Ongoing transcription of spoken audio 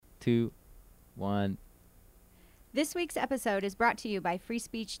2, 1. This week's episode is brought to you by Free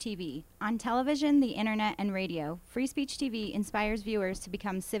Speech TV. On television, the internet, and radio, Free Speech TV inspires viewers to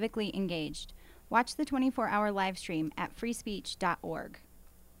become civically engaged. Watch the 24-hour live stream at freespeech.org.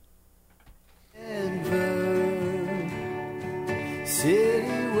 Denver,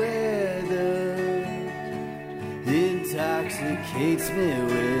 city weather intoxicates me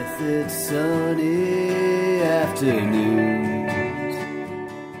with its sunny afternoons.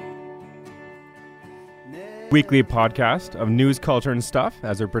 Weekly podcast of news, culture, and stuff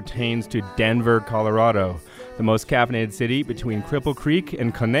as it pertains to Denver, Colorado, the most caffeinated city between Cripple Creek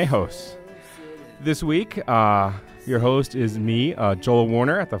and Conejos. This week, your host is me, Joel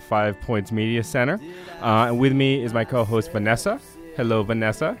Warner at the 5 Points Media Center, and with me is my co-host Vanessa. Hello,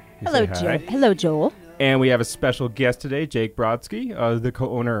 Vanessa. Hello, Joel. Hello, Joel. And we have a special guest today, Jake Brodsky, the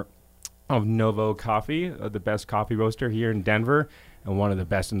co-owner of Novo Coffee, the best coffee roaster here in Denver, and one of the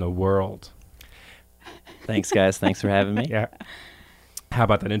best in the world. Thanks, guys. Thanks for having me. Yeah. How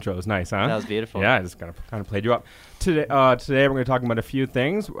about that intro? It was nice, huh? That was beautiful. Yeah, I just kind of played you up. Today we're going to talk about a few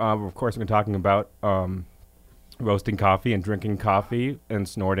things. Of course, we're talking about roasting coffee and drinking coffee and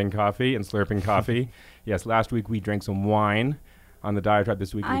snorting coffee and slurping coffee. Yes, last week we drank some wine on the diatribe.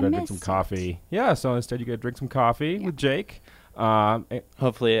 This week we're going to drink some coffee. Yeah, so instead you get to drink some coffee with Jake.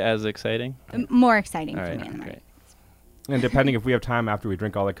 Hopefully as exciting. More exciting All for right, me. great. And depending if we have time after we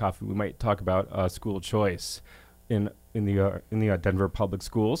drink all the coffee, we might talk about school choice in the Denver public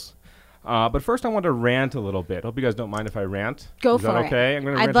schools. But first, I want to rant a little bit. Hope you guys don't mind if I rant. Go Is for that it. okay? I'm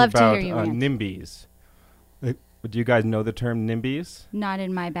going I'd rant love to about hear you rant. NIMBYs. Do you guys know the term NIMBYs? Not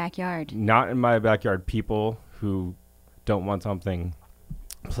in my backyard. Not in my backyard. People who don't want something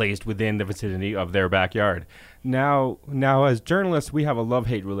placed within the vicinity of their backyard. Now, as journalists, we have a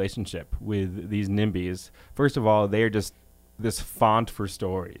love-hate relationship with these NIMBYs. First of all, they are just this font for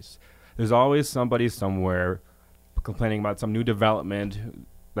stories. There's always somebody somewhere complaining about some new development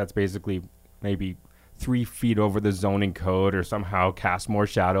that's basically maybe 3 feet over the zoning code or somehow casts more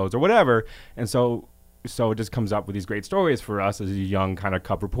shadows or whatever. And so it just comes up with these great stories for us as young kind of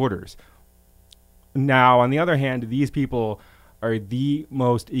cub reporters. Now, on the other hand, these people are the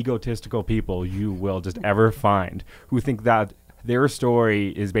most egotistical people you will just ever find, who think that their story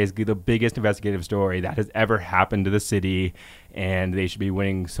is basically the biggest investigative story that has ever happened to the city, and they should be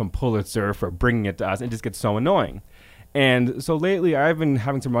winning some Pulitzer for bringing it to us. It just gets so annoying. And so lately, I've been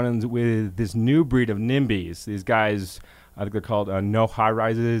having some run-ins with this new breed of NIMBYs. These guys, I think they're called no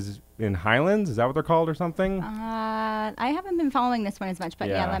high-rises in Highlands. Is that what they're called or something? I haven't been following this one as much, but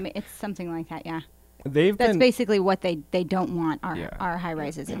Yeah. it's something like that, yeah. That's Basically what they don't want are high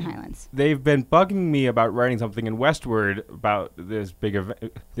rises in Highlands. They've been bugging me about writing something in Westward about this big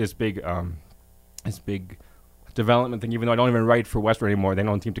development thing. Even though I don't even write for Westward anymore, they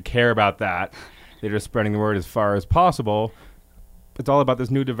don't seem to care about that. They're just spreading the word as far as possible. It's all about this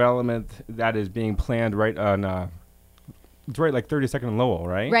new development that is being planned right on. It's right like 32nd and Lowell,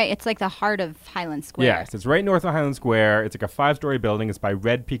 right? Right, it's like the heart of Highland Square. Yes, it's right north of Highland Square. It's like a 5-story building. It's by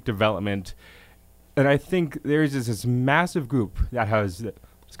Red Peak Development. And I think there's just this massive group that has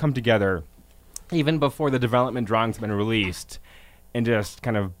come together even before the development drawings have been released and just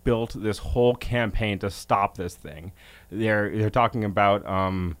kind of built this whole campaign to stop this thing. They're talking about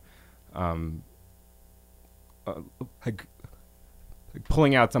like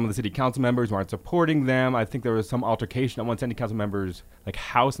pulling out some of the city council members who aren't supporting them. I think there was some altercation at one city council member's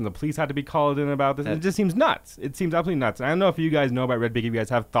house, and the police had to be called in about this. It just seems nuts. It seems absolutely nuts. And I don't know if you guys know about Red Peak, if you guys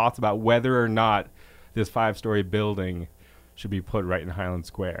have thoughts about whether or not this 5-story building should be put right in Highland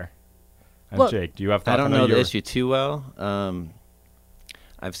Square. And well, Jake, do you have thoughts? I don't know the issue too well.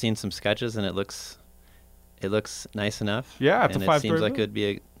 I've seen some sketches, and it looks nice enough. Yeah, it's and a 5-story it seems like building. it'd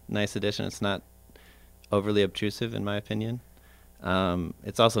be a nice addition. It's not overly obtrusive, in my opinion.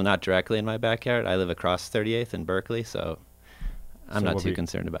 It's also not directly in my backyard. I live across 38th in Berkeley, so I'm not too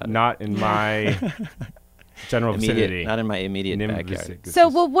concerned about it. Not in my general vicinity. Not in my immediate backyard. So,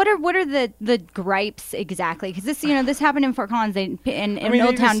 well, what are the gripes exactly? Because this happened in Fort Collins. In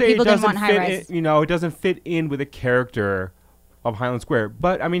Old Town, people didn't want high rise. It doesn't fit in with the character of Highland Square.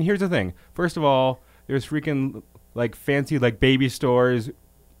 But I mean, here's the thing. First of all, there's freaking fancy baby stores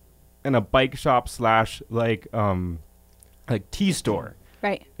and a bike shop / tea store.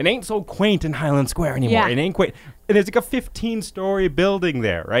 Right. It ain't so quaint in Highland Square anymore. Yeah. It ain't quaint. And there's a 15-story building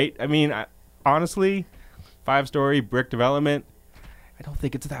there, right? I mean, honestly, 5-story brick development, I don't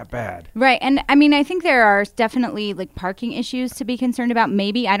think it's that bad. Right. And I mean, I think there are definitely parking issues to be concerned about.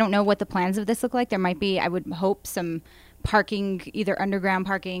 Maybe, I don't know what the plans of this look like. There might be, I would hope, some parking, either underground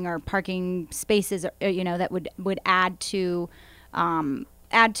parking or parking spaces, that would add to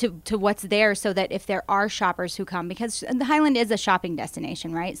add to what's there, so that if there are shoppers who come, because the Highland is a shopping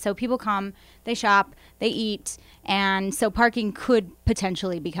destination, right? So people come, they shop, they eat, and so parking could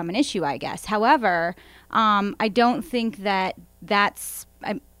potentially become an issue, I guess. However, I don't think that that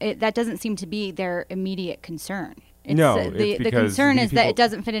doesn't seem to be their immediate concern. The concern is that it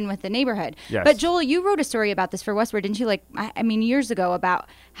doesn't fit in with the neighborhood. Yes. But Joel, you wrote a story about this for Westward, didn't you? Like, I mean, years ago, about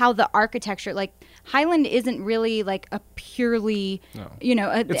how the architecture, like Highland, isn't really like a purely,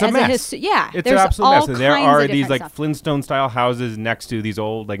 it's a mess. It's an absolute mess. And there are these like Flintstone style houses next to these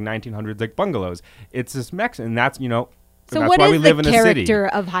old like 1900s like bungalows. It's this mess, and that's So that's what why is we live the in a city.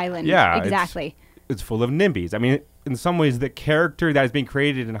 character of Highland? Yeah, exactly. It's full of NIMBYs. I mean, in some ways, the character that is being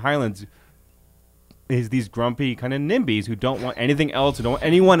created in Highlands is these grumpy kind of NIMBYs who don't want anything else, who don't want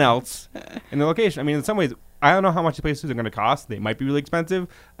anyone else in the location. I mean, in some ways, I don't know how much the places are going to cost. They might be really expensive.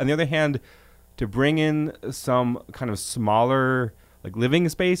 On the other hand, to bring in some kind of smaller like living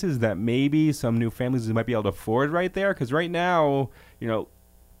spaces that maybe some new families might be able to afford right there. Because right now,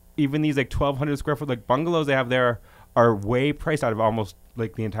 even these like 1,200 square foot like bungalows they have there are way priced out of almost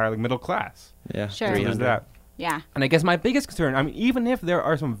like the entire like middle class. Yeah, sure. So there's that. Yeah. And I guess my biggest concern, I mean, even if there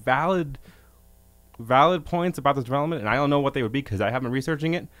are some valid points about this development, and I don't know what they would be because I haven't been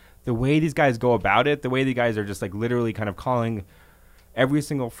researching it, the way these guys go about it, the way these guys are just like literally kind of calling every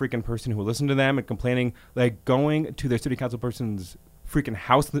single freaking person who will listen to them and complaining, like going to their city council person's freaking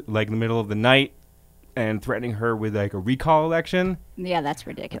house like in the middle of the night and threatening her with like a recall election. Yeah, that's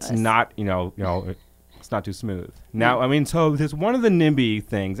ridiculous. It's not, it's not too smooth. Now, I mean, so there's one of the NIMBY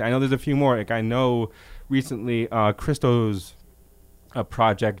things. I know there's a few more. Like I know recently Christo's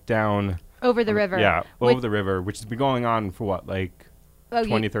project down over the river. Yeah, over the river, which has been going on for what, like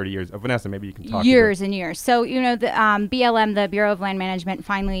 20, 30 years. Vanessa, maybe you can talk years and years. So, the BLM, the Bureau of Land Management,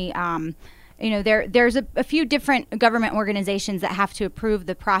 finally, there's a few different government organizations that have to approve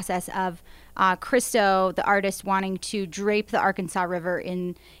the process of Christo, the artist, wanting to drape the Arkansas River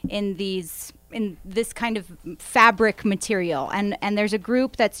in this kind of fabric material, and there's a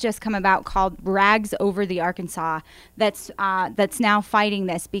group that's just come about called Rags Over the Arkansas that's now fighting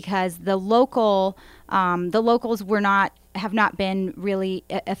this because the locals have not been really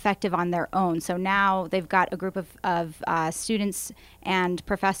effective on their own. So now they've got a group of students and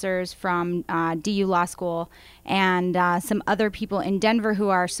professors from DU Law School and some other people in Denver who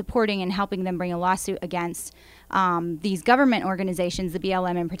are supporting and helping them bring a lawsuit against these government organizations, the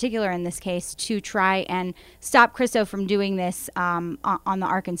BLM in particular in this case, to try and stop Christo from doing this on the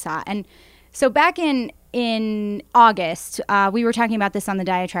Arkansas. And so back in August, we were talking about this on the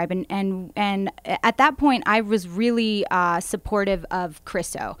Diatribe, and at that point, I was really supportive of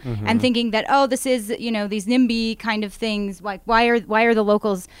Christo and thinking that, this is these NIMBY kind of things. Like why are the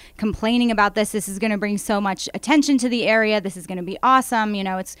locals complaining about this? This is going to bring so much attention to the area. This is going to be awesome.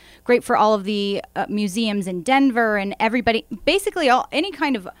 It's great for all of the museums in Denver and everybody, basically any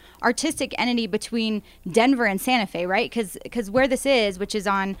kind of artistic entity between Denver and Santa Fe, right? Because where this is, which is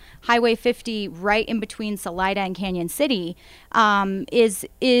on Highway 50, right in between Salida and Canyon City, is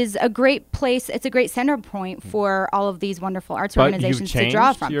a great place. It's a great center point for all of these wonderful arts organizations to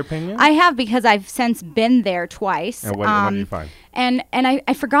draw from. Your opinion? I have, because I've since been there twice. And what did you find? And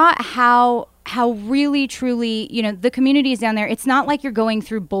I forgot how really truly the communities down there. It's not like you're going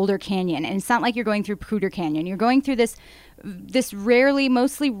through Boulder Canyon, and it's not like you're going through Poudre Canyon. You're going through this rarely,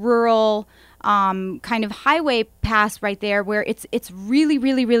 mostly rural kind of highway pass right there, where it's really,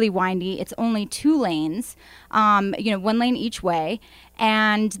 really, really windy. It's only 2 lanes, 1 lane each way,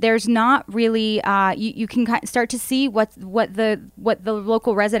 and there's not really you can start to see what the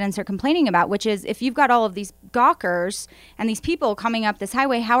local residents are complaining about, which is if you've got all of these gawkers and these people coming up this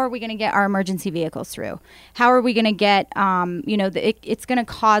highway, how are we going to get our emergency vehicles through? How are we going to get it's going to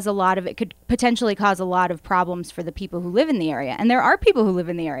cause it could potentially cause a lot of problems for the people who live in the area, and there are people who live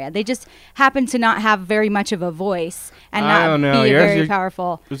in the area. They just happen to not have very much of a voice and not be very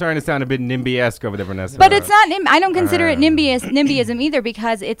powerful. You're starting to sound a bit NIMBY-esque over there, Vanessa. But it's not. I don't consider it NIMBYism either,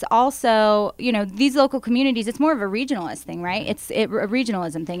 because it's also these local communities. It's more of a regionalist thing, right? It's a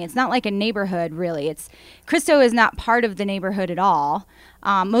regionalism thing. It's not like a neighborhood really. Christo is not part of the neighborhood at all.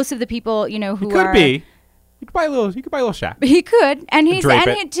 Most of the people who could be. You could buy a little shack. He could, and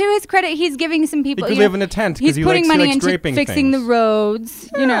to his credit, he's giving some people. He could live in a tent because he's putting money into fixing things. The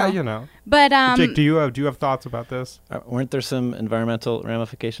roads. But Jake, do you have thoughts about this? Weren't there some environmental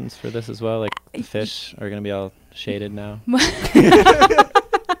ramifications for this as well? Like the fish are going to be all shaded now. The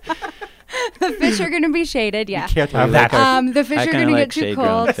fish are going to be shaded, yeah. You can't have that. The fish are going to get too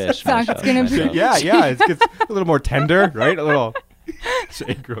cold. Fish It's going to be. Yeah, it gets a little more tender, right? A little.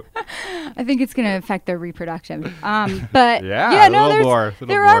 Shade growth. I think it's going to affect their reproduction. But Yeah, no, little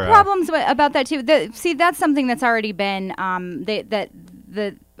there more, are problems about that too. See, that's something that's already been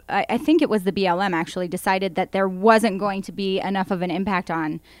I think it was the BLM actually decided that there wasn't going to be enough of an impact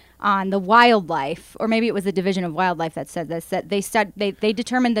on the wildlife, or maybe it was the Division of Wildlife that said this, that they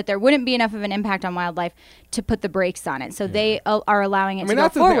determined that there wouldn't be enough of an impact on wildlife to put the brakes on it. So they are allowing it to go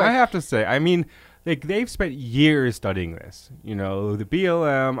that's forward. the thing I have to say. I mean, like, they've spent years studying this. You know, the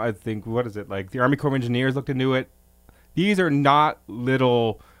BLM, I think, what is it? Like, the Army Corps of Engineers looked into it. These are not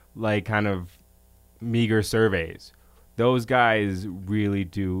little, like, kind of meager surveys. Those guys really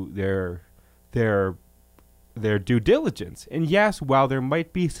do their due diligence. And yes, while there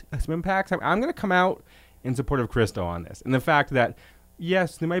might be some impacts, I'm going to come out in support of Christo on this. And the fact that,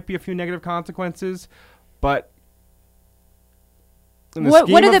 yes, there might be a few negative consequences, but what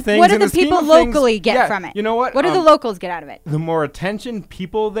do the people locally get from it? You know what? What do the locals get out of it? The more attention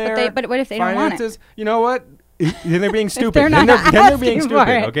people there. But what if they don't want it? Finances, you know what? Then they're being stupid. they're not then they're being asking stupid.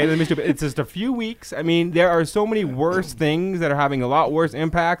 for it. Okay, they're being stupid. It's just a few weeks. I mean, there are so many worse things that are having a lot worse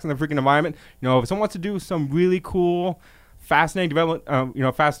impacts on the freaking environment. You know, if someone wants to do some really cool, fascinating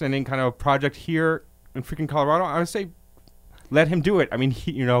development, fascinating kind of project here in freaking Colorado, I would say let him do it. I mean,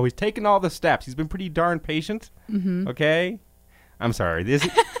 he's taken all the steps. He's been pretty darn patient. Mm-hmm. Okay. I'm sorry. This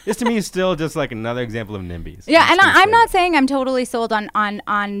to me is still just like another example of NIMBYs. Yeah, and I'm not saying I'm totally sold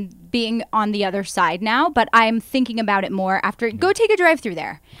on being on the other side now, but I'm thinking about it more after. Go take a drive through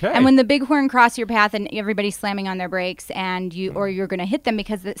there, okay. And when the bighorn cross your path and everybody's slamming on their brakes, and you're going to hit them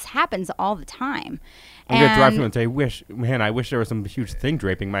because this happens all the time. I'm going to drive through and say, I wish there was some huge thing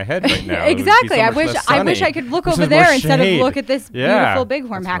draping my head right now. Exactly. So I wish I could look over there instead of look at this beautiful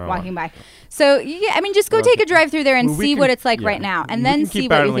bighorn pack walking by. So yeah, I mean, just go take a drive through there and see what it's like right now, and then see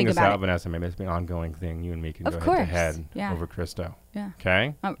what you think about it. Vanessa, maybe it's an ongoing thing. You and me can of go course. head to head over Christo. Yeah.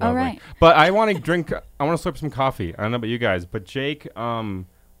 Okay. All right. But I want to drink. I want to slurp some coffee. I don't know about you guys, but Jake's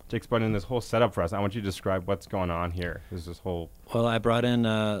putting in this whole setup for us. I want you to describe what's going on here. There's this whole. Well, I brought in.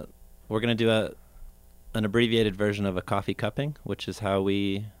 We're going to do an abbreviated version of a coffee cupping, which is how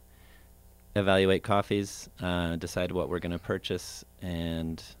we evaluate coffees, decide what we're going to purchase,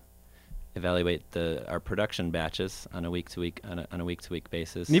 and evaluate our production batches on a week to week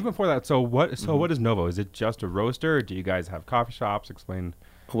basis. And even before that, so what is Novo? Is it just a roaster, or do you guys have coffee shops? Explain.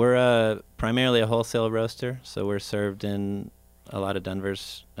 We're primarily a wholesale roaster, so we're served in a lot of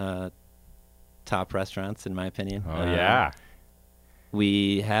Denver's top restaurants, in my opinion. Oh yeah.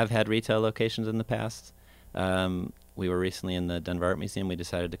 We have had retail locations in the past. We were recently in the Denver Art Museum. We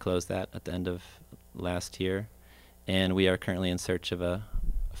decided to close that at the end of last year, and we are currently in search of a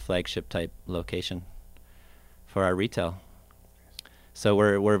flagship type location for our retail. So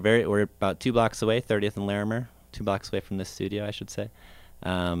we're about 2 blocks away, 30th and Larimer, 2 blocks away from this studio, I should say,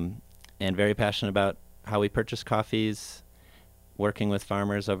 and very passionate about how we purchase coffees, working with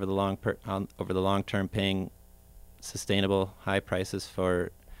farmers over the long term, paying sustainable high prices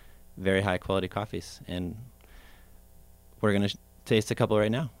for very high quality coffees, and we're going to taste a couple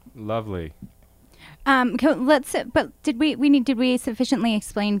right now. Lovely. But did we sufficiently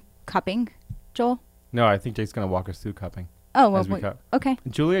explain cupping, Joel? No, I think Jake's going to walk us through cupping. Oh, well, okay.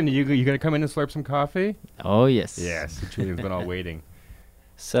 Julian, you going to come in and slurp some coffee? Oh, yes. Yes, Julian's been all waiting.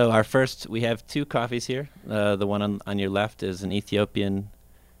 So we have 2 coffees here. The one on your left is an Ethiopian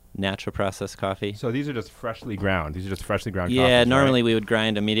natural process coffee. So these are just freshly ground. Coffees, Yeah, normally we would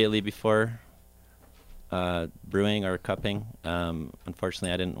grind immediately before brewing or cupping.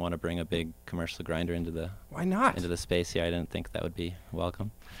 Unfortunately, I didn't want to bring a big commercial grinder into the Why not? into the space here. I didn't think that would be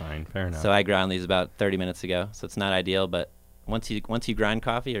welcome. Fine, fair enough. So I ground these about 30 minutes ago. So it's not ideal, but once you grind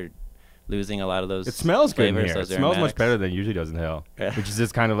coffee, you're losing a lot of those. It smells good in flavors, here. It those smells much aromatics. better than it usually does in Hill, Yeah. which is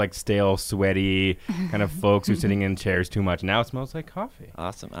just kind of like stale, sweaty, kind of folks who are sitting in chairs too much. Now it smells like coffee.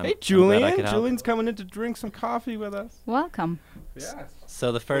 Awesome. Hey, I'm glad I Julian. could help. Julian's coming in to drink some coffee with us. Welcome. Yes.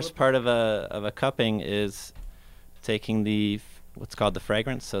 So the first part of a cupping is taking what's called the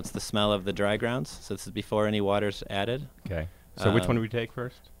fragrance. So it's the smell of the dry grounds. So this is before any water's added. Okay. So which one do we take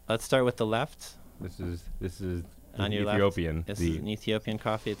first? Let's start with the left. This is On your Ethiopian. left. This is an Ethiopian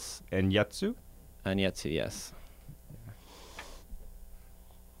coffee. It's Enyetsu? Anyetsu, yes.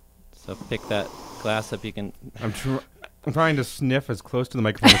 So pick that glass up. You can. I'm trying to sniff as close to the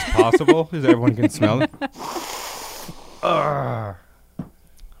microphone as possible, so everyone can smell it.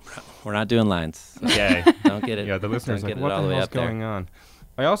 We're not doing lines. Okay. Don't get it. Yeah, the listeners don't like, get it what all the way hell's up there. going on?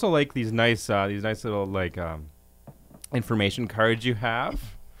 I also like these nice little like information cards you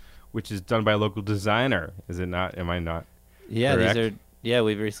have, which is done by a local designer. Is it not? Am I not? Yeah, correct? these are. Yeah,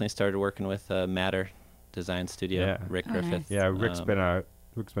 we've recently started working with Matter design studio, Yeah. Rick Oh, Griffith. nice. Yeah, Rick's been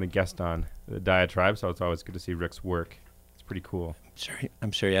a guest on the Diatribe, so it's always good to see Rick's work. It's pretty cool.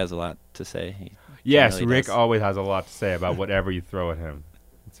 I'm sure he has a lot to say. He Yes, generally Rick does. always has a lot to say about whatever you throw at him.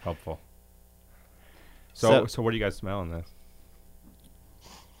 It's helpful. So what do you guys smell in this?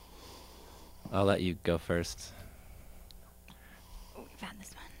 I'll let you go first. We found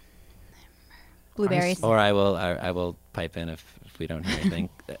this one. Blueberries. Or I will pipe in if we don't hear anything.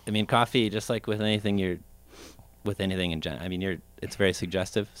 I mean, coffee, just like with anything, with anything in general. I mean, it's very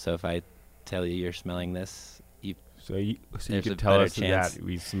suggestive. So if I tell you you're smelling this, So you There's could a tell better us chance. that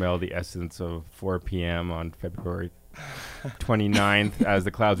we smell the essence of 4 p.m. on February 29th as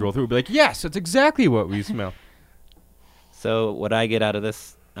the clouds roll through. We'll be like, yes, that's exactly what we smell. So what I get out of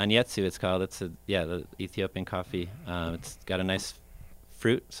this anyetsu, it's called. It's the Ethiopian coffee. It's got a nice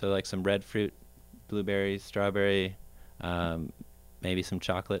fruit, so like some red fruit, blueberry, strawberry, maybe some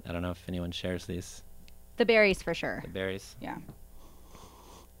chocolate. I don't know if anyone shares these. The berries for sure. The berries. Yeah.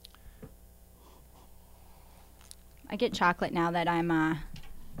 I get chocolate now that I'm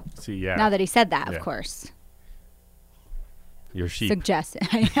See, yeah. now that he said that, Yeah. of course. You're sheep. Suggest it.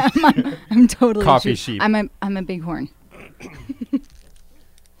 I am. I'm totally Coffee sheep. I'm a bighorn.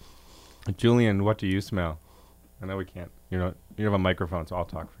 Julian, what do you smell? I know we can't. You don't have a microphone, so I'll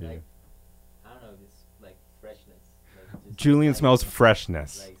talk for you. I don't know, it's like freshness. Julian smells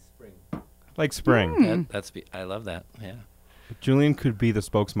freshness, Like spring. like spring. Mm. I love that. Yeah. Julian could be the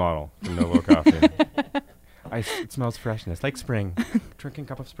spokesmodel for Novo Coffee. It smells freshness, like spring. Drinking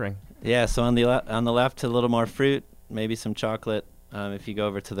cup of spring. Yeah. So on the left, a little more fruit, maybe some chocolate. If you go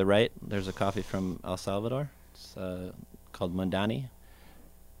over to the right, there's a coffee from El Salvador. It's called Mundani.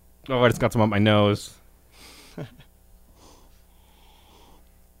 Oh, I just got some on my nose. A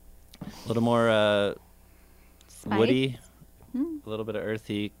little more Spice? woody, Mm. a little bit of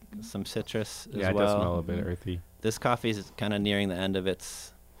earthy, some citrus as Yeah, it well. does smell a bit earthy. This coffee is kind of nearing the end of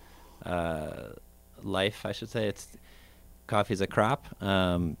its life, I should say. Coffee is a crop.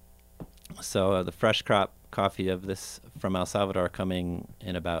 So the fresh crop coffee of this from El Salvador coming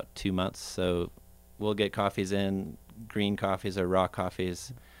in about 2 months. So we'll get coffees in, green coffees or raw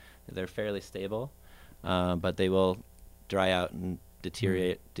coffees. They're fairly stable, but they will dry out and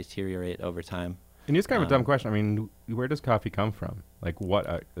deteriorate over time. And it's kind of a dumb Um, question. I mean, where does coffee come from? Like,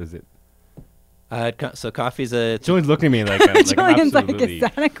 what is it? So coffee's a Julian's looking at me like, I'm Julian's like, absolutely. is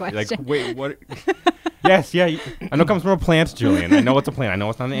that a question? Like, wait, what? Yes, yeah. I know it comes from a plant, Julian. I know it's a plant. I know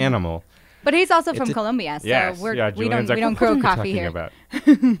it's not an animal. But he's also It's from a- Colombia, so Yes, we Julian's don't like, what grow are you coffee talking here. about?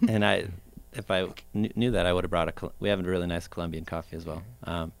 and if I knew that, I would have brought we have a really nice Colombian coffee as well.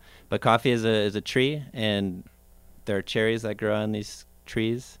 But coffee is a tree, and there are cherries that grow on these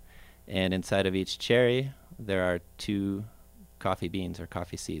trees, and inside of each cherry there are 2 coffee beans or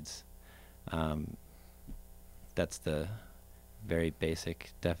coffee seeds. That's the very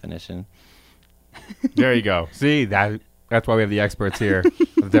basic definition. There you go. See, that's why we have the experts here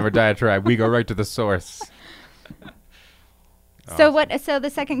of the Denver Diatribe. We go right to the source. So the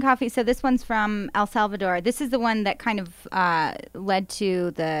second coffee, so this one's from El Salvador. This is the one that kind of led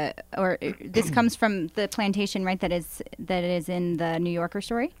to this comes from the plantation, right? That is in the New Yorker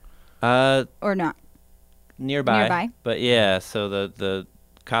story, or not? Nearby. But yeah, so the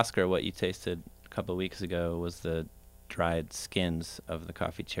Costco, what you tasted a couple of weeks ago, was the dried skins of the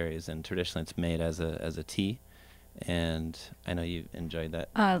coffee cherries, and traditionally it's made as a tea. And I know you enjoyed that.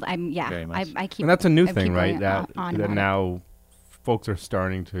 Very much. I keep. And that's a new I thing, keep right? going on That about it. now folks are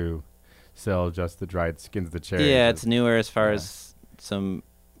starting to sell just the dried skins of the cherries. Yeah, it's newer as far yeah. as some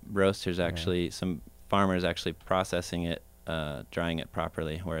roasters actually, some farmers actually processing it, drying it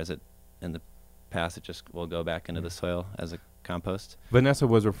properly, whereas in the past it just will go back into the soil as a compost. Vanessa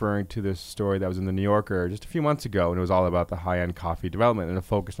was referring to this story that was in the New Yorker just a few months ago, and it was all about the high-end coffee development, and it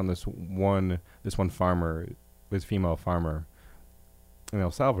focused on this one farmer, this female farmer in El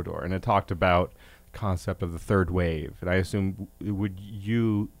Salvador, and it talked about the concept of the third wave. And I assume would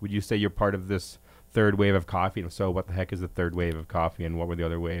you say you're part of this third wave of coffee? And if so, what the heck is the third wave of coffee, and what were the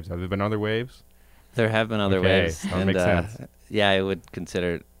other waves? Have there been other waves? There have been other Okay, waves. that makes sense. Yeah, I would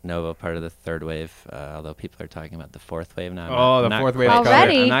consider Novo part of the third wave, although people are talking about the fourth wave now. Oh, the fourth wave is coming.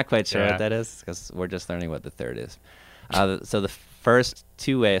 Already? I'm not quite sure Yeah. what that is, because we're just learning what the third is. So the first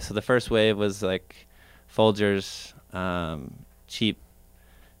 2 waves, so the first wave was like Folgers, cheap,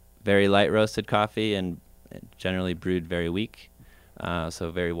 very light roasted coffee, and generally brewed very weak.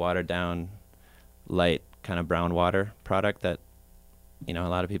 So very watered down, light, kind of brown water product that, a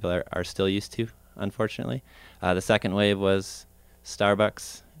lot of people are still used to, unfortunately. The second wave was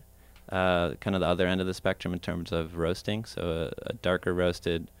Starbucks, kind of the other end of the spectrum in terms of roasting. So a darker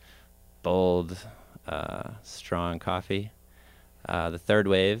roasted, bold, strong coffee. The third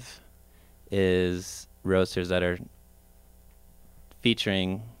wave is roasters that are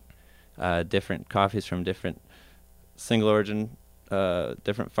featuring different coffees from different single origin,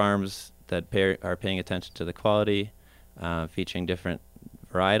 different farms that are paying attention to the quality, featuring different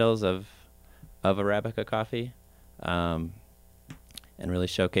varietals of Arabica coffee, and really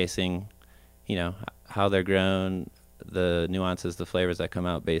showcasing, how they're grown, the nuances, the flavors that come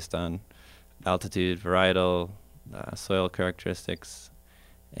out based on altitude, varietal, soil characteristics,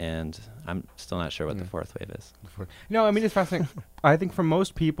 and I'm still not sure what the fourth wave is. No, I mean, it's fascinating. I think for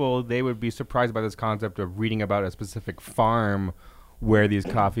most people, they would be surprised by this concept of reading about a specific farm where these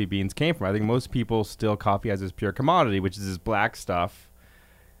coffee beans came from. I think most people still coffee as this pure commodity, which is this black stuff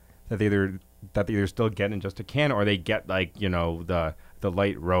that they either still get in just a can, or they get the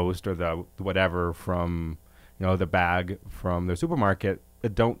light roast or the whatever from the bag from their supermarket.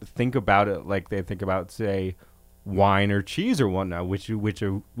 That don't think about it like they think about, say, wine or cheese or whatnot, which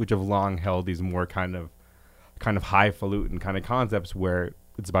have long held these more kind of highfalutin kind of concepts where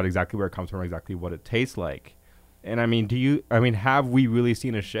it's about exactly where it comes from, exactly what it tastes like. And I mean, have we really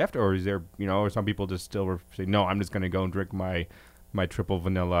seen a shift, or is there, or some people just still say, no, I'm just going to go and drink my triple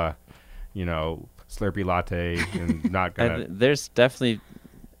vanilla, Slurpee latte and not gonna. There's definitely,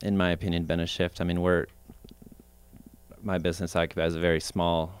 in my opinion, been a shift. I mean, my business occupies a very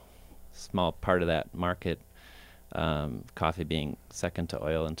small part of that market. Coffee being second to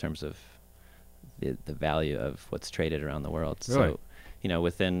oil in terms of the value of what's traded around the world. Really? So,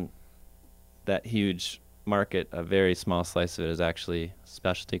 within that huge market, a very small slice of it is actually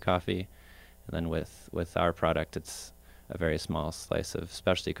specialty coffee, and then with our product, it's a very small slice of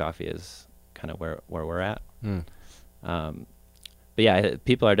specialty coffee is kind of where we're at. But yeah,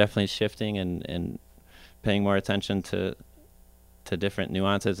 people are definitely shifting and paying more attention to different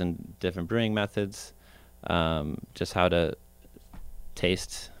nuances and different brewing methods, just how to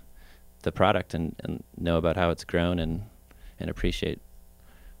taste the product and know about how it's grown and appreciate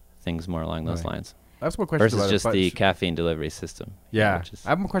things more along those lines. I have some more questions versus about just it, the caffeine delivery system. Yeah, I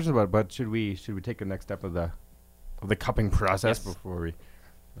have more questions about it, but should we take the next step of the cupping process before we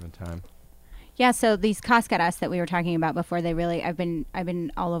run out of time? Yeah, so these cascaras that we were talking about before, I've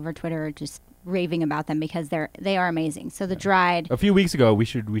been all over Twitter just raving about them because they are amazing. So the dried. A few weeks ago, we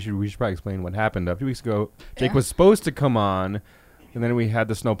should probably explain what happened. A few weeks ago, Jake was supposed to come on, and then we had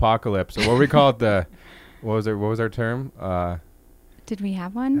the snowpocalypse. Or what we call it what was our term? Did we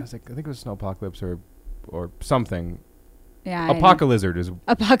have one? I think it was snowpocalypse or something. Yeah, Apocalypse was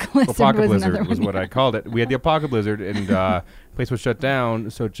Apocalypse what I called it. We had the Apocalypse, and the place was shut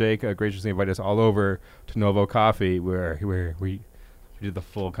down. So Jake graciously invited us all over to Novo Coffee, where we did the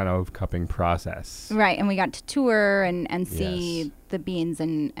full kind of cupping process. Right, and we got to tour and see the beans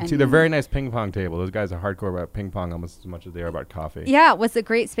and see the very nice ping pong table. Those guys are hardcore about ping pong almost as much as they are about coffee. Yeah, it was a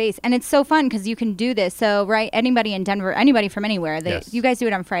great space, and it's so fun because you can do this. So anybody in Denver, anybody from anywhere, you guys do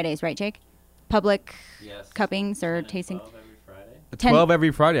it on Fridays, right, Jake? Public cuppings or tasting. 12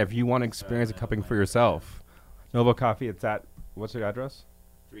 every Friday if you want to experience a cupping for yourself. Novo Coffee, it's at, what's the address?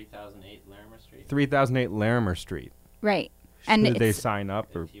 3008 Larimer Street. 3008 Larimer Street. Right. And did they sign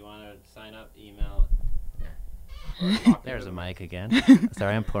up? If you want to sign up, email. There's a mic again.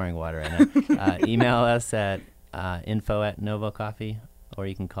 Sorry, I'm pouring water right now. Email us at info@Novo Coffee, or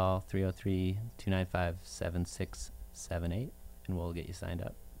you can call 303-295-7678, and we'll get you signed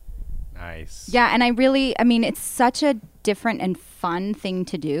up. Nice. Yeah, and it's such a different and fun thing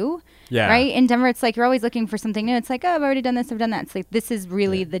to do. Yeah. Right? In Denver, it's like you're always looking for something new. It's like, oh, I've already done this, I've done that. It's like, this is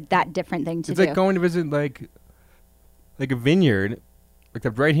really that different thing to do. It's like going to visit like a vineyard,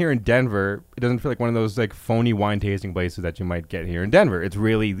 except right here in Denver, it doesn't feel like one of those like phony wine tasting places that you might get here in Denver. It's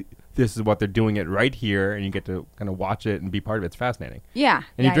really, this is what they're doing it right here, and you get to kind of watch it and be part of it. It's fascinating. Yeah.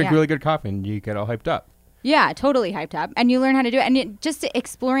 And you drink really good coffee, and you get all hyped up. Yeah, totally hyped up, and you learn how to do it, and just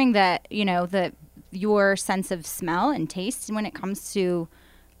exploring your sense of smell and taste when it comes to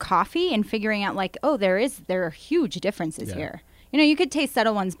coffee, and figuring out like, oh, there are huge differences here. You could taste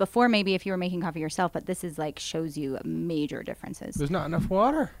subtle ones before maybe if you were making coffee yourself, but this is like shows you major differences. There's not enough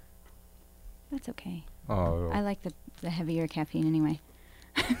water. That's okay. Oh, I like the heavier caffeine anyway.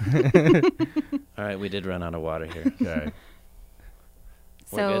 All right, we did run out of water here. Okay.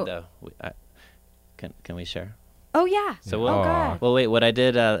 We're good though. Can we share? Oh yeah. So oh God. Well, wait. What I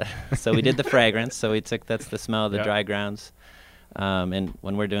did. So we did the fragrance. So that's the smell of the dry grounds. And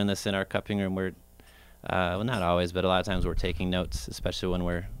when we're doing this in our cupping room, we're not always, but a lot of times we're taking notes, especially when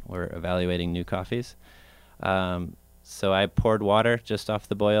we're evaluating new coffees. So I poured water just off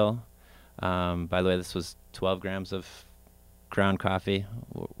the boil. By the way, this was 12 grams of ground coffee.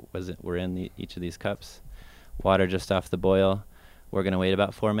 were in each of these cups. Water just off the boil. We're going to wait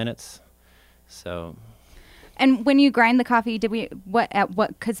about 4 minutes. So, And when you grind the coffee,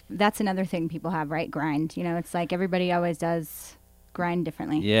 because that's another thing people have, right? Grind. It's like everybody always does grind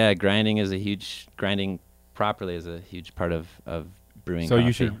differently. yeah, grinding properly is a huge part of brewing So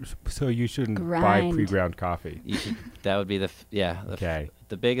coffee. you shouldn't buy Grind. pre-ground coffee. That would be Okay.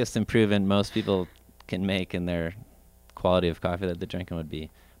 the biggest improvement most people can make in their quality of coffee that they're drinking would be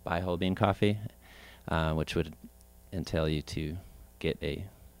buy whole bean coffee, which would entail you to get a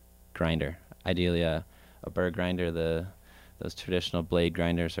grinder. Ideally, a burr grinder. Those traditional blade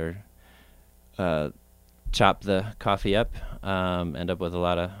grinders are chop the coffee up, end up with a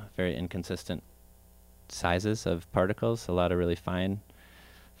lot of very inconsistent sizes of particles, a lot of really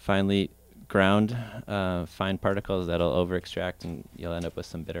finely ground fine particles that'll over extract, and you'll end up with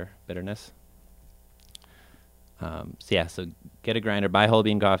some bitterness. So get a grinder, buy whole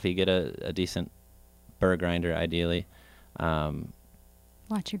bean coffee, get a decent burr grinder ideally.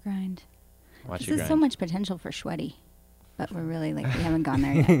 Watch your grind. Watch This your is grind. so much potential for Schweddy, but we're really we haven't gone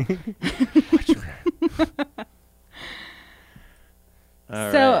there yet.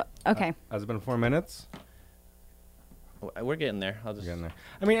 All So right. okay, Has it been 4 minutes? We're getting there. I'll just Getting there.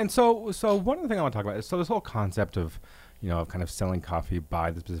 I mean, and so one of the things I want to talk about is this whole concept of, of kind of selling coffee by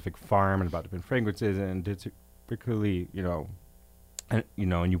the specific farm and about different fragrances, and it's particularly, and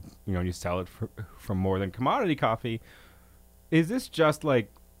you sell it for more than commodity coffee. Is this just like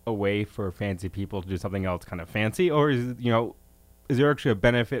a way for fancy people to do something else kind of fancy, or is there actually a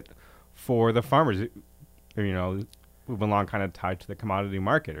benefit for the farmers? Moving along, kind of tied to the commodity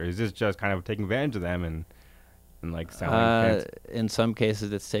market, or is this just kind of taking advantage of them and like selling fancy? in some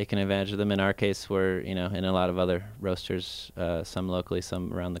cases, it's taken advantage of them. In our case, we're in a lot of other roasters, some locally,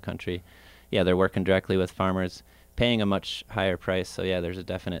 some around the country. Yeah, they're working directly with farmers, paying a much higher price. So yeah, there's a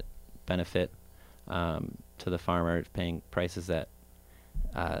definite benefit to the farmer, paying prices that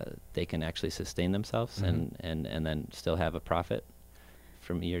they can actually sustain themselves and then still have a profit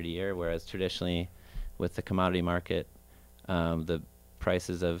from year to year. Whereas traditionally, with the commodity market, the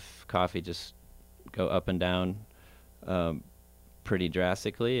prices of coffee just go up and down pretty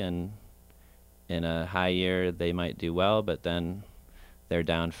drastically, and in a high year they might do well, but then they're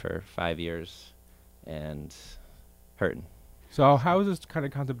down for 5 years and hurting. So how is this kind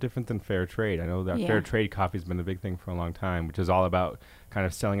of concept different than fair trade? I know that Yeah. fair trade coffee has been a big thing for a long time, which is all about kind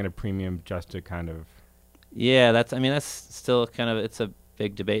of selling at a premium just to kind of... Yeah, that's still kind of, it's a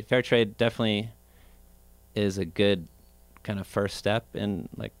big debate. Fair trade definitely is a good kind of first step in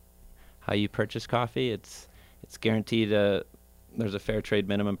like how you purchase coffee. It's guaranteed there's a fair trade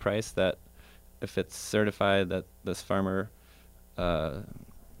minimum price that if it's certified that this farmer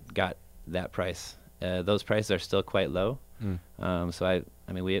got that price. Those prices are still quite low. So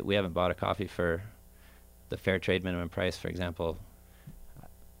we haven't bought a coffee for the fair trade minimum price, for example,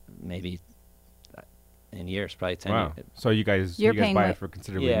 maybe in years, probably 10 Wow. years. So you guys You're buy paying it what? for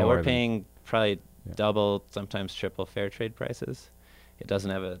considerably Yeah, more we're than- paying probably Yeah. double, sometimes triple fair trade prices. It doesn't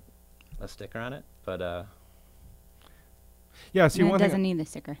have a sticker on it, but Yeah, see, and one it thing... doesn't need the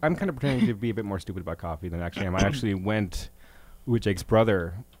sticker. I'm kind of pretending to be a bit more stupid about coffee than actually I am. I actually went with Jake's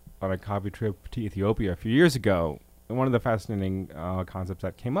brother on a coffee trip to Ethiopia a few years ago. And one of the fascinating concepts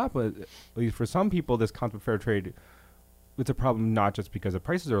that came up was, at least for some people, this concept of fair trade, it's a problem not just because the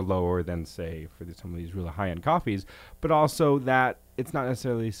prices are lower than, say, for some of these really high-end coffees, but also that it's not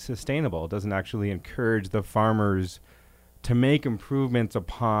necessarily sustainable. It doesn't actually encourage the farmers to make improvements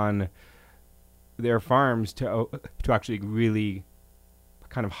upon their farms to actually really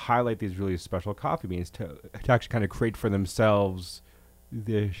kind of highlight these really special coffee beans, to actually kind of create for themselves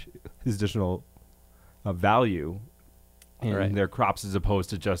this additional value in Right. their crops, as opposed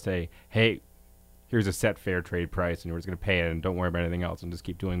to just hey, here's a set fair trade price and we're just going to pay it and don't worry about anything else and just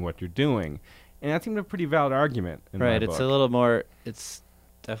keep doing what you're doing. And that seemed a pretty valid argument in my right, book. it's a little more, it's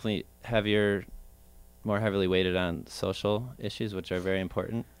definitely more heavily weighted on social issues, which are very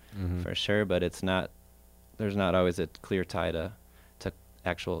important for sure, but there's not always a clear tie to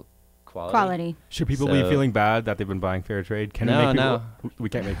actual quality. Should people be So- feeling bad that they've been buying fair trade? Can we No, make people, we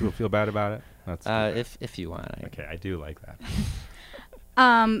can't make people feel bad about it? That's If you want. okay, I do like that.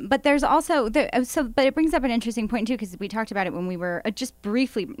 But there's also but it brings up an interesting point too, because we talked about it when we were just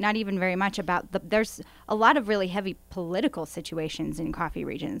briefly, not even very much, about there's a lot of really heavy political situations in coffee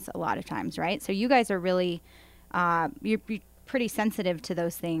regions a lot of times, right? So you guys are really you're pretty sensitive to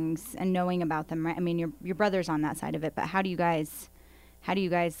those things and knowing about them, right? I mean, your brother's on that side of it, but how do you guys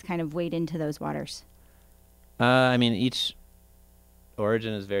kind of wade into those waters? Each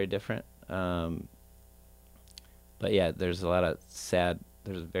origin is very different. But yeah, there's a lot of sad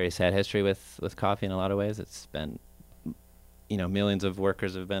there's a very sad history with coffee in a lot of ways. It's been, millions of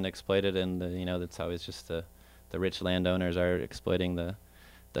workers have been exploited, and that's always just the rich landowners are exploiting the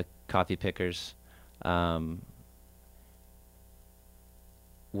coffee pickers.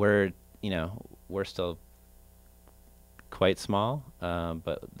 We're still quite small,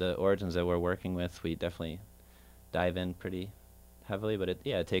 but the origins that we're working with, we definitely dive in pretty heavily. But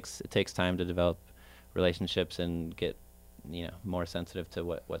it takes time to develop relationships and get more sensitive to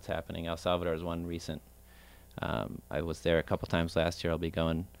what's happening. El Salvador is one recent. I was there a couple times last year. I'll be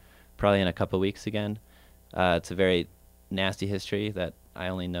going probably in a couple weeks again. It's a very nasty history that I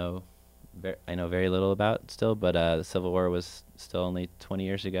only know I know very little about still, but the Civil War was still only 20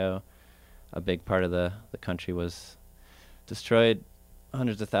 years ago. A big part of the country was destroyed,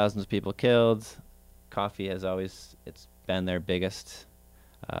 hundreds of thousands of people killed. Coffee has always, it's been their biggest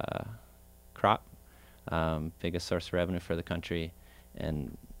crop, biggest source of revenue for the country,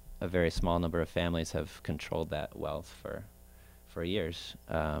 and a very small number of families have controlled that wealth for years.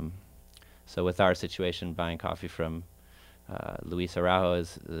 So with our situation, buying coffee from Luis Araujo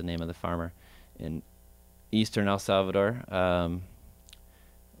is the name of the farmer in eastern El Salvador.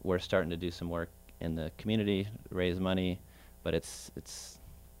 We're starting to do some work in the community, raise money, but it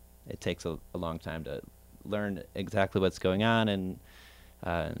takes a long time to learn exactly what's going on, and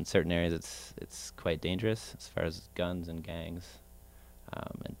in certain areas it's quite dangerous as far as guns and gangs.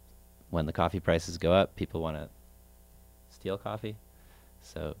 And when the coffee prices go up, people want to steal coffee,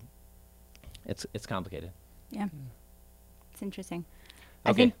 so it's complicated. Yeah. It's interesting. Okay.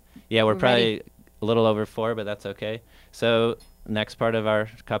 I think yeah, we're we're probably ready. a little over 4, but that's okay. So next part of our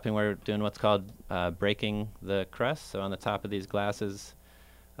cupping, we're doing what's called breaking the crust. So on the top of these glasses,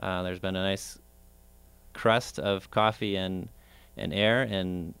 there's been a nice crust of coffee and air,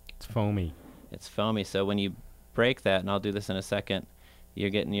 and It's foamy. it's foamy. So when you break that, and I'll do this in a second, you're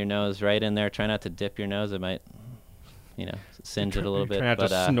getting your nose right in there. Try not to dip your nose. It might, singe it a little bit. Try not but,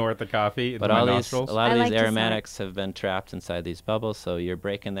 to snort the coffee into but my a nostrils. lot I of like these to snort. aromatics have been trapped inside these bubbles, so you're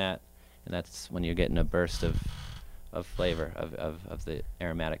breaking that, and that's when you're getting a burst of flavor of the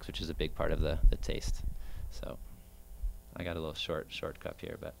aromatics, which is a big part of the taste. So I got a little short cup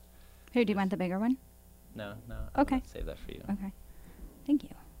here, but Here, do you want the bigger one? no. Okay. I'll save that for you. Okay. Thank you.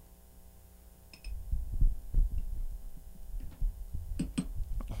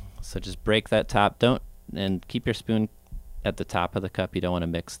 So just break that top. And keep your spoon at the top of the cup. You don't want to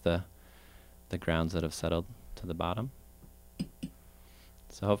mix the grounds that have settled to the bottom.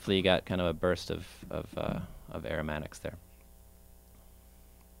 So hopefully you got kind of a burst of aromatics there.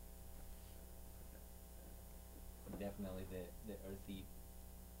 Definitely the earthy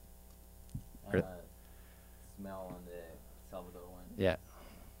Earth- smell on the Salvador one. Yeah.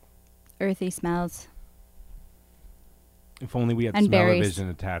 Earthy smells. If only we had And berries. smell-o-vision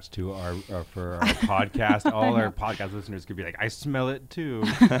attached to our for our podcast. All our podcast listeners could be like, I smell it too.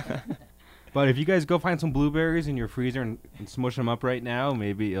 But if you guys go find some blueberries in your freezer and smush them up right now,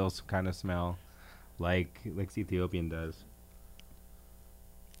 maybe it'll kind of smell like Ethiopian does.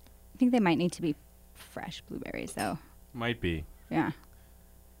 I think they might need to be fresh blueberries, though. Might be. Yeah.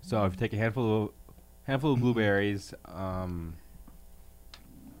 So if you take a handful of blueberries, a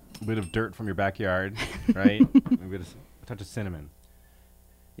bit of dirt from your backyard, right? Maybe a touch of cinnamon.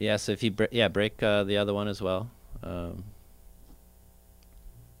 Yeah, so if you break the other one as well.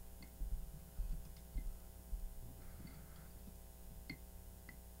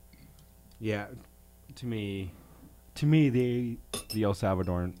 Yeah, to me, the El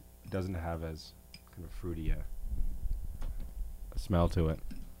Salvadoran doesn't have as kind of fruity a smell to it.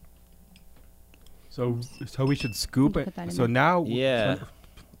 So we should scoop Put it. that in So there. now, Yeah.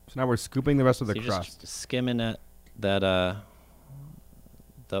 So now we're scooping the rest of the So you're crust. just skimming that the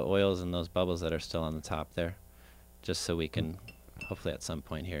oils and those bubbles that are still on the top there, just so we can hopefully at some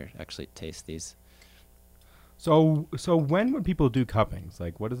point here actually taste these. So when would people do cuppings?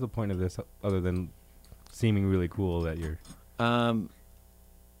 Like, what is the point of this other than seeming really cool that you're?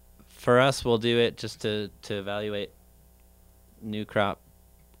 For us, we'll do it just to evaluate new crop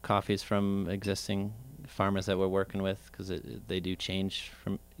coffees from existing farmers that we're working with, because they do change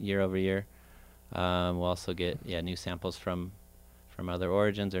from year over year. We'll also get new samples from other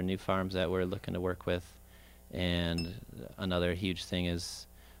origins or new farms that we're looking to work with. And another huge thing is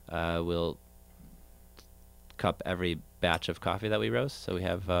we'll cup every batch of coffee that we roast. So we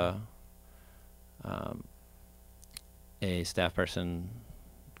have a staff person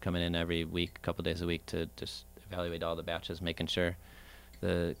coming in every week, a couple days a week, to just evaluate all the batches, making sure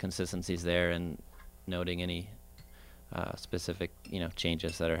the consistency's there and noting any specific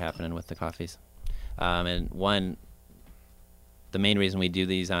changes that are happening with the coffees. And one the main reason we do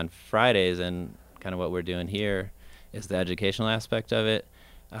these on Fridays and kind of what we're doing here is the educational aspect of it.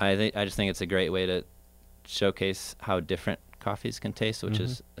 I just think it's a great way to showcase how different coffees can taste, which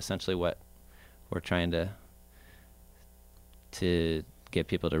is essentially what we're trying to get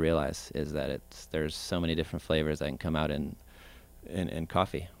people to realize, is that there's so many different flavors that can come out in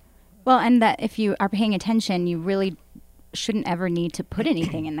coffee. Well, and that if you are paying attention, you really shouldn't ever need to put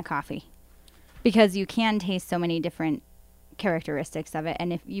anything in the coffee, because you can taste so many different characteristics of it,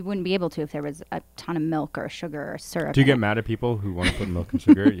 and if you wouldn't be able to if there was a ton of milk or sugar or syrup. Do you in get it. mad at people who want to put milk and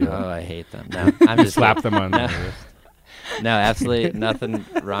sugar? Oh, I hate them. No, I'm just slap them on no, the wrist. no, absolutely nothing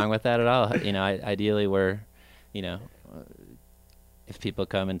wrong with that at all. You know, ideally we're, you know, if people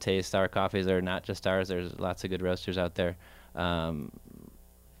come and taste our coffees, or not just ours, there's lots of good roasters out there.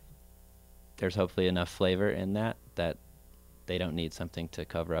 There's hopefully enough flavor in that they don't need something to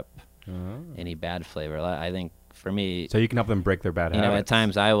cover up any bad flavor. I think for me, So you can help them break their bad you know, at habits.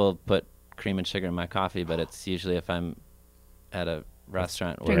 times I will put cream and sugar in my coffee, but it's usually if I'm at a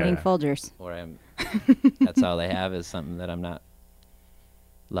restaurant where Drinking Folgers. that's all they have is something that I'm not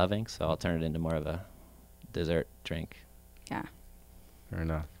loving, so I'll turn it into more of a dessert drink. Yeah. Fair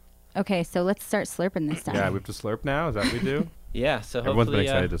enough. Okay, so let's start slurping this time. Yeah, we have to slurp now. Is that what we do? Yeah, so Everyone's been hopefully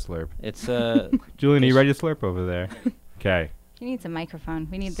excited to slurp. it's Julian, are you fish- ready to slurp over there? Okay. You need some microphone.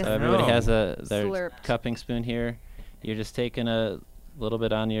 We need this. so everybody No. has their Slurped. cupping spoon here. You're just taking a little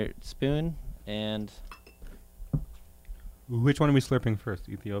bit on your spoon, and Which one are we slurping first,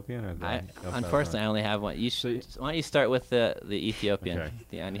 Ethiopian or the? I El Salvador? unfortunately I only have one. Why don't you start with the Ethiopian? Okay.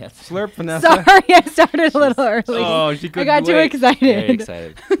 Yeah, and you have to Slurp, Vanessa. Sorry, I started a little early. Oh, she I couldn't got too wait. Very excited.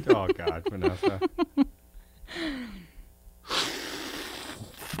 excited. Oh God, Vanessa.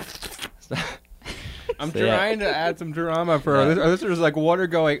 I'm So, yeah. trying to add some drama for our listeners. Like water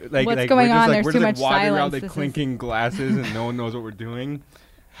going, like What's like going we're just on? like There's we're too just much like wandering around silence. like This is- clinking glasses, and no one knows what we're doing.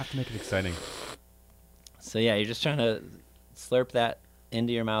 Have to make it exciting. So yeah, you're just trying to slurp that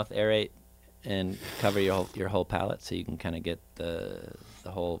into your mouth, aerate, and cover your whole palate, so you can kind of get the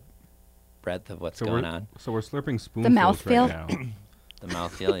whole breadth of what's going on. So we're slurping spoonfuls mouthfeel? right now. The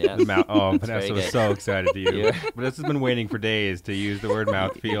mouthfeel, yeah. The mouth. Oh, It's Vanessa very was good. so excited to use. Yeah. Vanessa's been waiting for days to use the word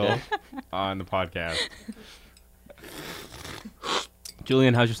mouthfeel on the podcast.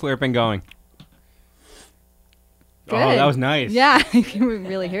 Julian, how's your slurping going? Oh, Good. that was nice. Yeah, you can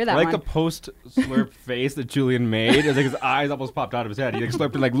really hear that I like one. the post-slurp face that Julian made. It's like his eyes almost popped out of his head. He like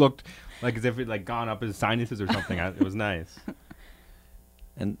slurped and like looked like as if it like gone up his sinuses or something. It was nice.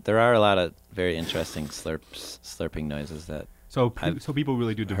 And there are a lot of very interesting slurping noises that. So I've so people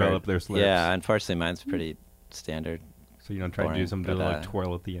really do develop heard. their slurps. Yeah, unfortunately, mine's pretty standard. So you don't try to do boring, some but, little like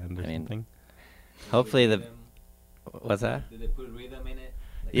twirl at the end or I mean, something. Hopefully the. Rhythm. What's that? Do they put rhythm in it?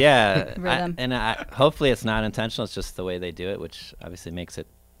 Like Yeah, Rhythm. hopefully it's not intentional. It's just the way they do it, which obviously makes it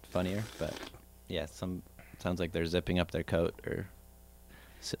funnier. But yeah, sounds like they're zipping up their coat or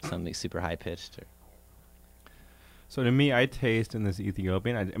something super high pitched. So to me, I taste in this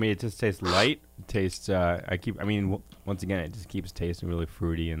Ethiopian. I mean, it just tastes light. It tastes. Once again, it just keeps tasting really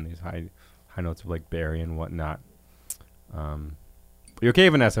fruity and these high notes of like berry and whatnot. You okay,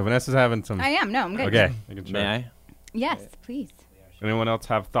 Vanessa? Vanessa's having some. I am. No, I'm good. Okay. Making sure. May I? Yes, please. Anyone else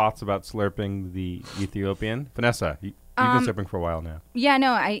have thoughts about slurping the Ethiopian? Vanessa, you've been slurping for a while now. Yeah,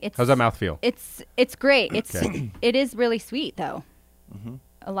 no, it's. How's that mouth feel? It's great. It's Okay. it is really sweet though. Mm-hmm.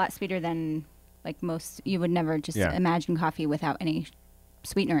 A lot sweeter than like most. You would never just Yeah. imagine coffee without any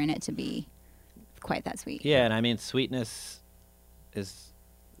sweetener in it to be quite that sweet. Yeah, and I mean sweetness is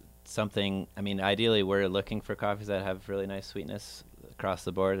something. I mean, ideally, we're looking for coffees that have really nice sweetness across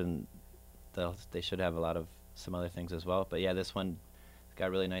the board, and they should have a lot of some other things as well. But yeah, this one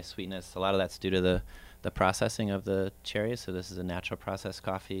got really nice sweetness. A lot of that's due to the processing of the cherries. So this is a natural process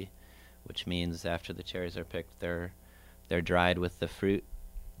coffee, which means after the cherries are picked, they're dried with the fruit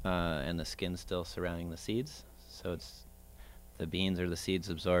and the skin still surrounding the seeds. So it's the beans or the seeds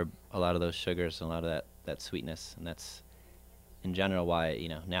absorb a lot of those sugars and a lot of that sweetness, and that's in general why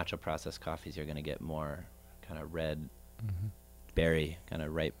natural process coffees you're going to get more kind of red berry kind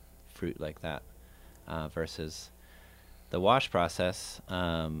of ripe fruit like that versus the wash process.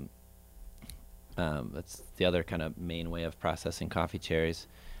 That's the other kind of main way of processing coffee cherries.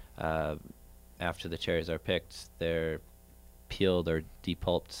 After the cherries are picked, they're peeled or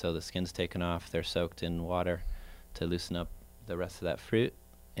depulped, so the skin's taken off. They're soaked in water to loosen up the rest of that fruit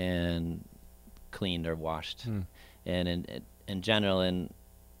and cleaned or washed. And in general, in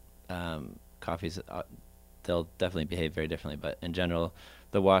coffees, they'll definitely behave very differently. But in general,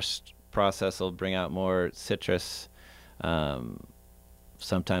 the wash process will bring out more citrus,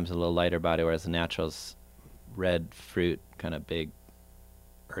 sometimes a little lighter body, whereas the naturals red fruit, kind of big,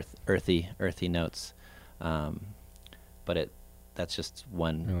 earthy notes. But that's just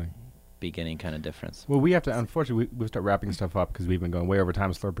one Really? beginning kind of difference. Well, we have to. Unfortunately, we start wrapping stuff up because we've been going way over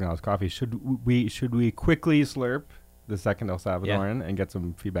time slurping all this coffee. Should we quickly slurp the second El Salvadoran and get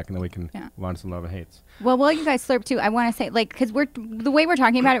some feedback, and then we can launch some love and hates. Well, while you guys slurp too, I want to say, like, because the way we're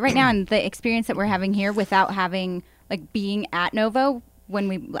talking about it right now, and the experience that we're having here, without having like being at Novo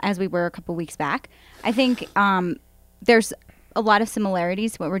as we were a couple weeks back, I think there's a lot of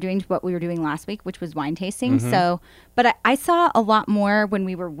similarities to what we're doing to what we were doing last week, which was wine tasting. Mm-hmm. So, but I saw a lot more when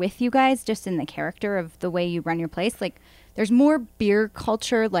we were with you guys, just in the character of the way you run your place. Like, there's more beer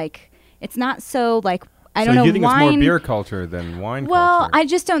culture. Like, it's not so like. I don't know. So you think wine, it's more beer culture than wine well, culture? I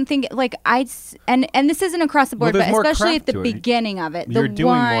just don't think and this isn't across the board, there's but more especially craft at the to it. beginning of it. You're the doing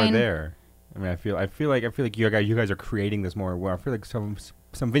wine, more there. I mean, I feel like you guys are creating this more. Well, I feel like some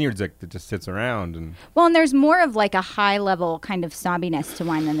vineyards that just sits around and. Well, and there's more of like a high level kind of snobbiness to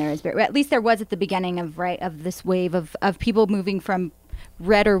wine than there is beer. At least there was at the beginning of this wave of people moving from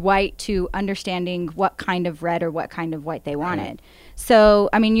red or white to understanding what kind of red or what kind of white they wanted. So,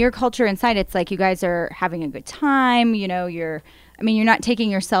 I mean, your culture inside, it's like you guys are having a good time. You know, you're not taking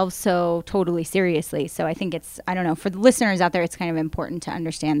yourselves so totally seriously. So I think I don't know, for the listeners out there, it's kind of important to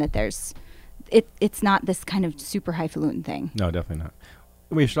understand that it's not this kind of super highfalutin thing. No, definitely not.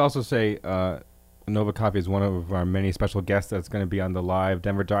 We should also say Nova Coffee is one of our many special guests that's going to be on the live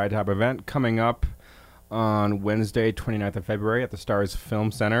Denver Dry Tap event coming up on Wednesday, 29th of February at the Stars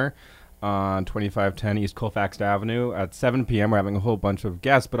Film Center on 2510 East Colfax Avenue at 7 p.m. We're having a whole bunch of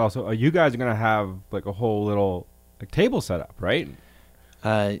guests, but also you guys are going to have like a whole little table set up, right?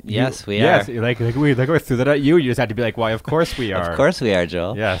 Yes, we are. Yes, like we threw that at you. You just had to be like, why, of course we are. Of course we are,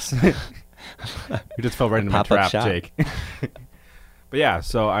 Joel. Yes. You just fell right into my Pop-up trap, shop. Jake. But yeah,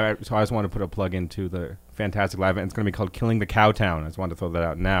 so I just want to put a plug into the fantastic live event. It's going to be called Killing the Cowtown. I just wanted to throw that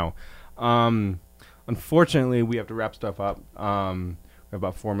out now. Unfortunately, we have to wrap stuff up. We have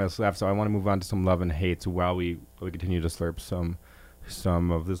about 4 minutes left, so I want to move on to some love and hates while we continue to slurp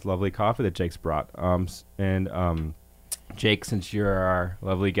some of this lovely coffee that Jake's brought. Jake, since you're our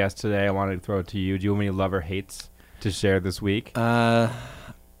lovely guest today, I wanted to throw it to you. Do you have any love or hates to share this week?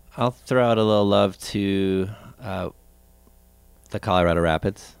 I'll throw out a little love to the Colorado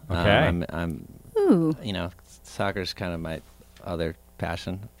Rapids. Okay. Ooh. Soccer's kind of my other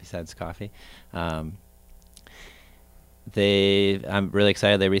passion besides coffee. I'm really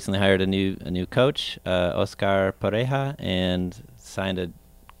excited. They recently hired a new coach, Oscar Pareja, and signed a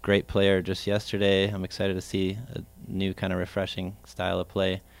great player just yesterday. I'm excited to see a new kind of refreshing style of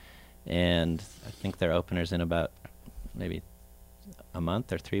play, and I think their opener's in about maybe a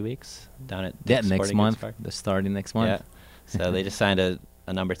month or 3 weeks down at Yeah, Sporting next Goods month. Park. The starting next month. Yeah. So they just signed a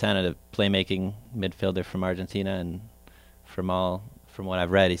number 10 and a playmaking midfielder from Argentina, and from what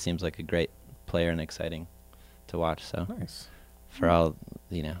I've read, he seems like a great player and exciting to watch. So Nice. for all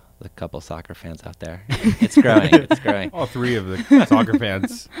the couple soccer fans out there, it's growing. It's growing. All three of the soccer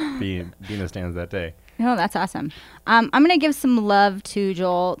fans being in the stands that day. Oh, that's awesome. I'm going to give some love to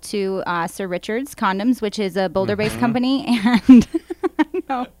Joel, to Sir Richard's Condoms, which is a Boulder-based company. And I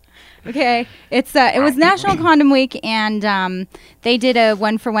know. Okay. It was National Condom Week, and they did a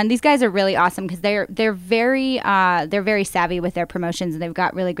 1-for-1. These guys are really awesome because they're very savvy with their promotions, and they've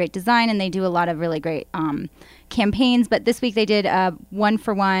got really great design, and they do a lot of really great campaigns. But this week they did a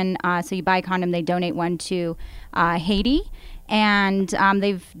 1-for-1. So you buy a condom, they donate one to Haiti. And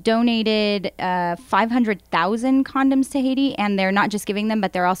they've donated 500,000 condoms to Haiti, and they're not just giving them,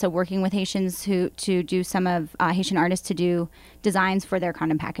 but they're also working with Haitians to do some of Haitian artists to do designs for their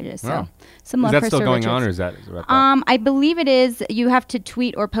condom packages. So Wow. some love Is for that still Sir going Richards. on, or is that wrapped up? I believe it is. You have to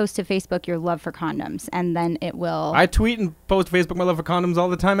tweet or post to Facebook your love for condoms, and then it will. I tweet and post Facebook my love for condoms all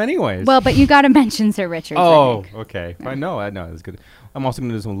the time anyways. Well, but you got to mention Sir Richards. I oh, think. okay. I know, that's good. I'm also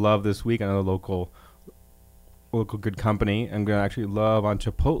going to do some love this week. Another local good company. I'm going to actually love on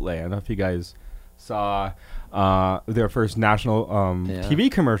Chipotle. I don't know if you guys saw their first national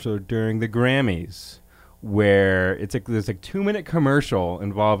TV commercial during the Grammys, where it's like this 2-minute commercial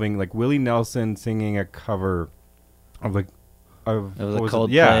involving like Willie Nelson singing a cover of It was a what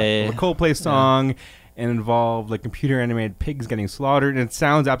Coldplay. a Coldplay song, and involved like computer animated pigs getting slaughtered. And it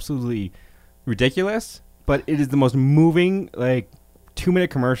sounds absolutely ridiculous, but it is the most moving 2-minute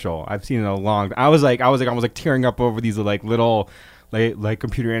commercial I've seen in a long time. I was almost tearing up over these little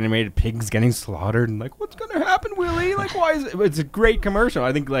computer animated pigs getting slaughtered, and what's gonna happen, Willie? Why is it? It's a great commercial.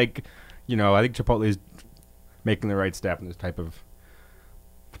 I think I think Chipotle is making the right step in this type of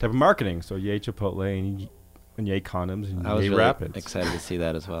marketing. So yay Chipotle, and and yay condoms and I was yay really rapids. excited to see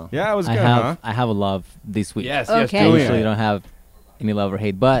that as well. Yeah, it was I good, have huh? I have a love this week. Yes, Okay. I yes, usually Julian. don't have any love or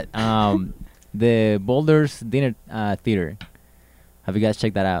hate, but the Boulders Dinner Theater. Have you guys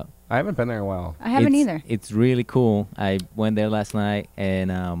checked that out? I haven't been there in a while. I haven't It's- either. It's really cool. I went there last night,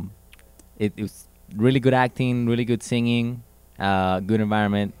 and it was really good acting, really good singing, good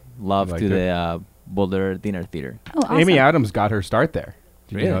environment. Love Liked to it. the Boulder Dinner Theater. Oh, awesome. Amy Adams got her start there.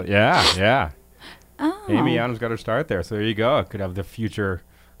 Did you Really? know? Yeah. Oh. Amy Adams got her start there. So there you go. Could have the future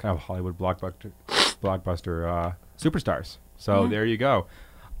kind of Hollywood blockbuster superstars. So Yeah. there you go.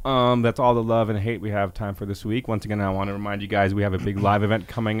 That's all the love and hate we have time for this week. Once again, I want to remind you guys we have a big live event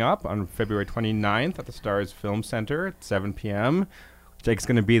coming up on February 29th at the Stars Film Center at 7 p.m. Jake's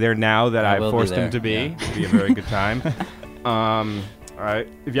going to be there now that I I will be forced him there, to be. yeah. It'll be a very good time. All right.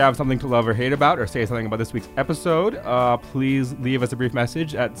 If you have something to love or hate about or say something about this week's episode, please leave us a brief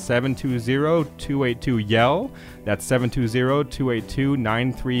message at 720-282-YELL. That's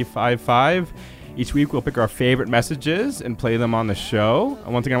 720-282-9355. Each week we'll pick our favorite messages and play them on the show.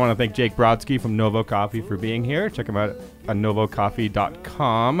 And once again, I want to thank Jake Brodsky from Novo Coffee for being here. Check him out at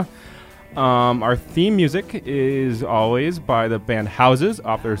novocoffee.com. Our theme music is always by the band Houses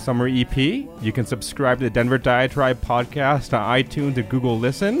off their summer EP. You can subscribe to the Denver Diatribe podcast on iTunes and Google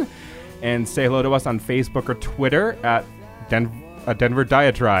Listen, and say hello to us on Facebook or Twitter at Denver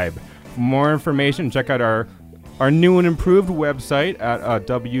Diatribe. For more information, check out our new and improved website at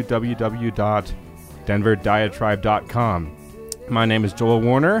www.denverdiatribe.com. My name is Joel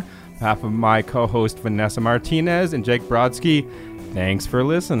Warner. On behalf of my co-host Vanessa Martinez and Jake Brodsky, thanks for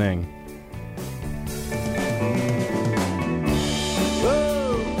listening.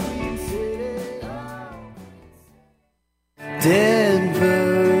 Denver.